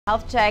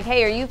Health check.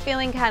 Hey, are you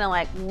feeling kind of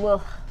like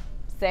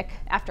sick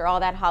after all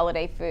that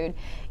holiday food?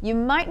 You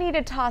might need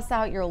to toss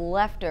out your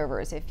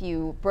leftovers if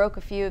you broke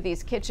a few of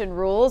these kitchen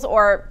rules,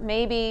 or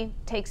maybe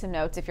take some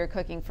notes if you're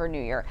cooking for New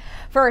Year.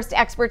 First,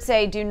 experts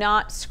say do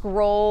not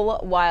scroll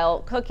while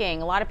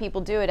cooking. A lot of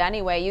people do it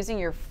anyway, using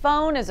your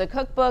phone as a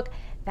cookbook.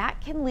 That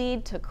can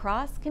lead to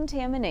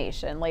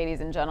cross-contamination,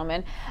 ladies and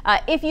gentlemen.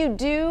 If you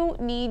do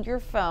need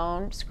your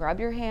phone, scrub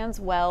your hands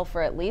well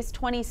for at least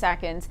 20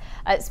 seconds.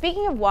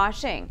 Speaking of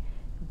washing,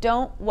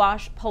 don't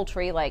wash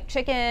poultry like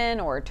chicken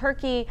or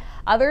turkey.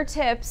 Other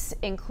tips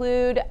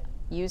include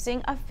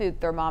using a food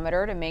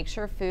thermometer to make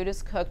sure food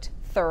is cooked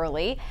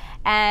thoroughly,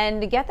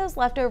 and get those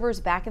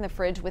leftovers back in the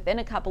fridge within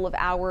a couple of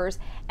hours,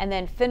 and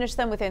then finish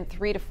them within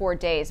 3 to 4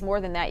 days. More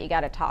than that, you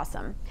got to toss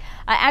them.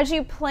 As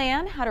you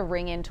plan how to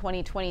ring in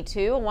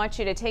 2022, I want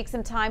you to take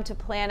some time to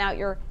plan out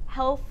your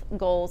health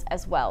goals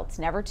as well. It's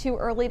never too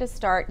early to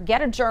start.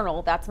 Get a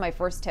journal. That's my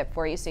first tip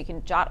for you, so you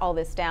can jot all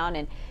this down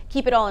and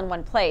keep it all in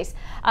one place.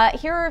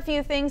 Here are a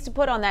few things to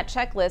put on that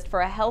checklist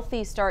for a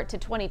healthy start to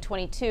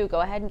 2022.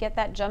 Go ahead and get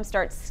that jump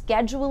start.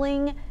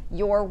 Scheduling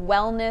your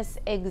wellness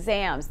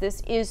exams.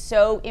 This is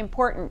so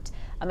important.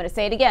 I'm going to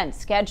say it again.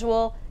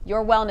 Schedule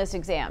your wellness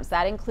exams.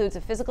 That includes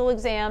a physical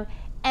exam,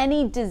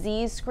 any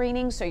disease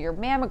screening, so your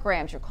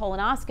mammograms, your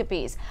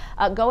colonoscopies.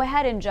 Go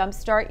ahead and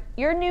jumpstart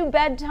your new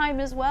bedtime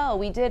as well.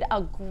 We did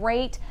a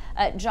great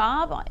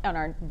job on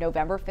our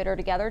November Fitter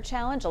Together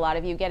challenge. A lot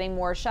of you getting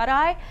more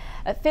shut-eye,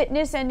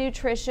 fitness and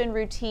nutrition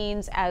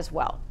routines as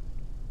well.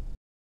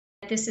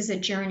 This is a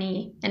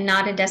journey and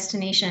not a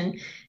destination.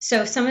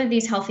 So some of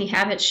these healthy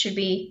habits should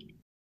be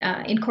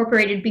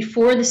incorporated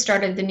before the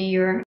start of the new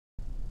year.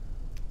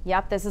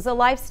 Yep, this is a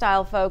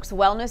lifestyle, folks.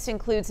 Wellness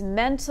includes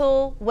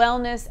mental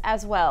wellness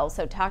as well.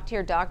 So talk to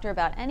your doctor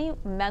about any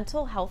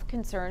mental health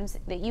concerns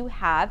that you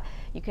have.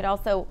 You could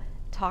also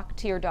talk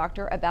to your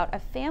doctor about a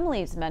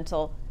family's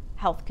mental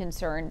health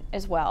concern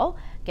as well.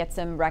 Get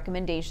some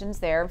recommendations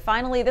there.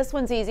 Finally, this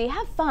one's easy.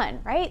 Have fun,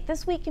 right?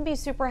 This week can be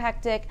super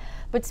hectic,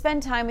 but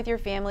spend time with your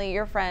family,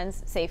 your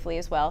friends, safely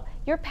as well,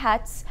 your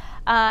pets,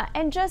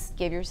 and just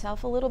give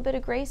yourself a little bit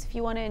of grace if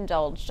you want to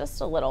indulge,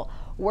 just a little.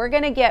 We're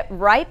going to get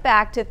right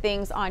back to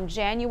things on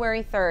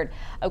January 3rd.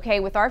 Okay,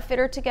 with our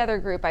Fitter Together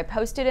group, I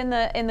posted in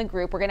the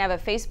group, we're going to have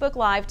a Facebook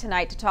Live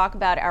tonight to talk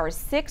about our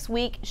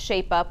 6-week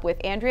Shape Up with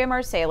Andrea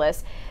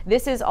Marsalis.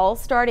 This is all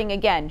starting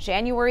again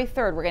January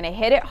 3rd. We're going to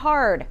hit it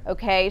hard,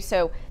 okay?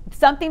 So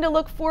something to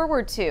look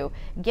forward to.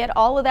 Get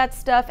all of that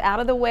stuff out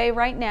of the way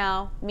right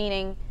now,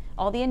 meaning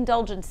all the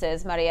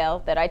indulgences,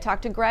 Marielle, that I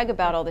talk to Greg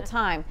about all the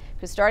time,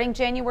 because starting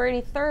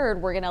January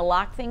 3rd, we're going to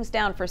lock things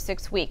down for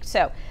 6 weeks.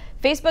 So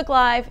Facebook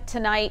Live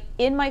tonight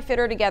in my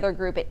Fitter Together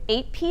group at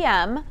 8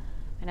 p.m.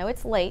 I know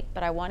it's late,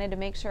 but I wanted to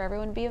make sure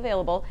everyone would be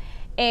available.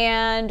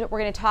 And we're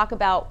going to talk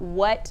about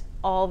what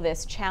all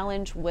this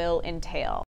challenge will entail.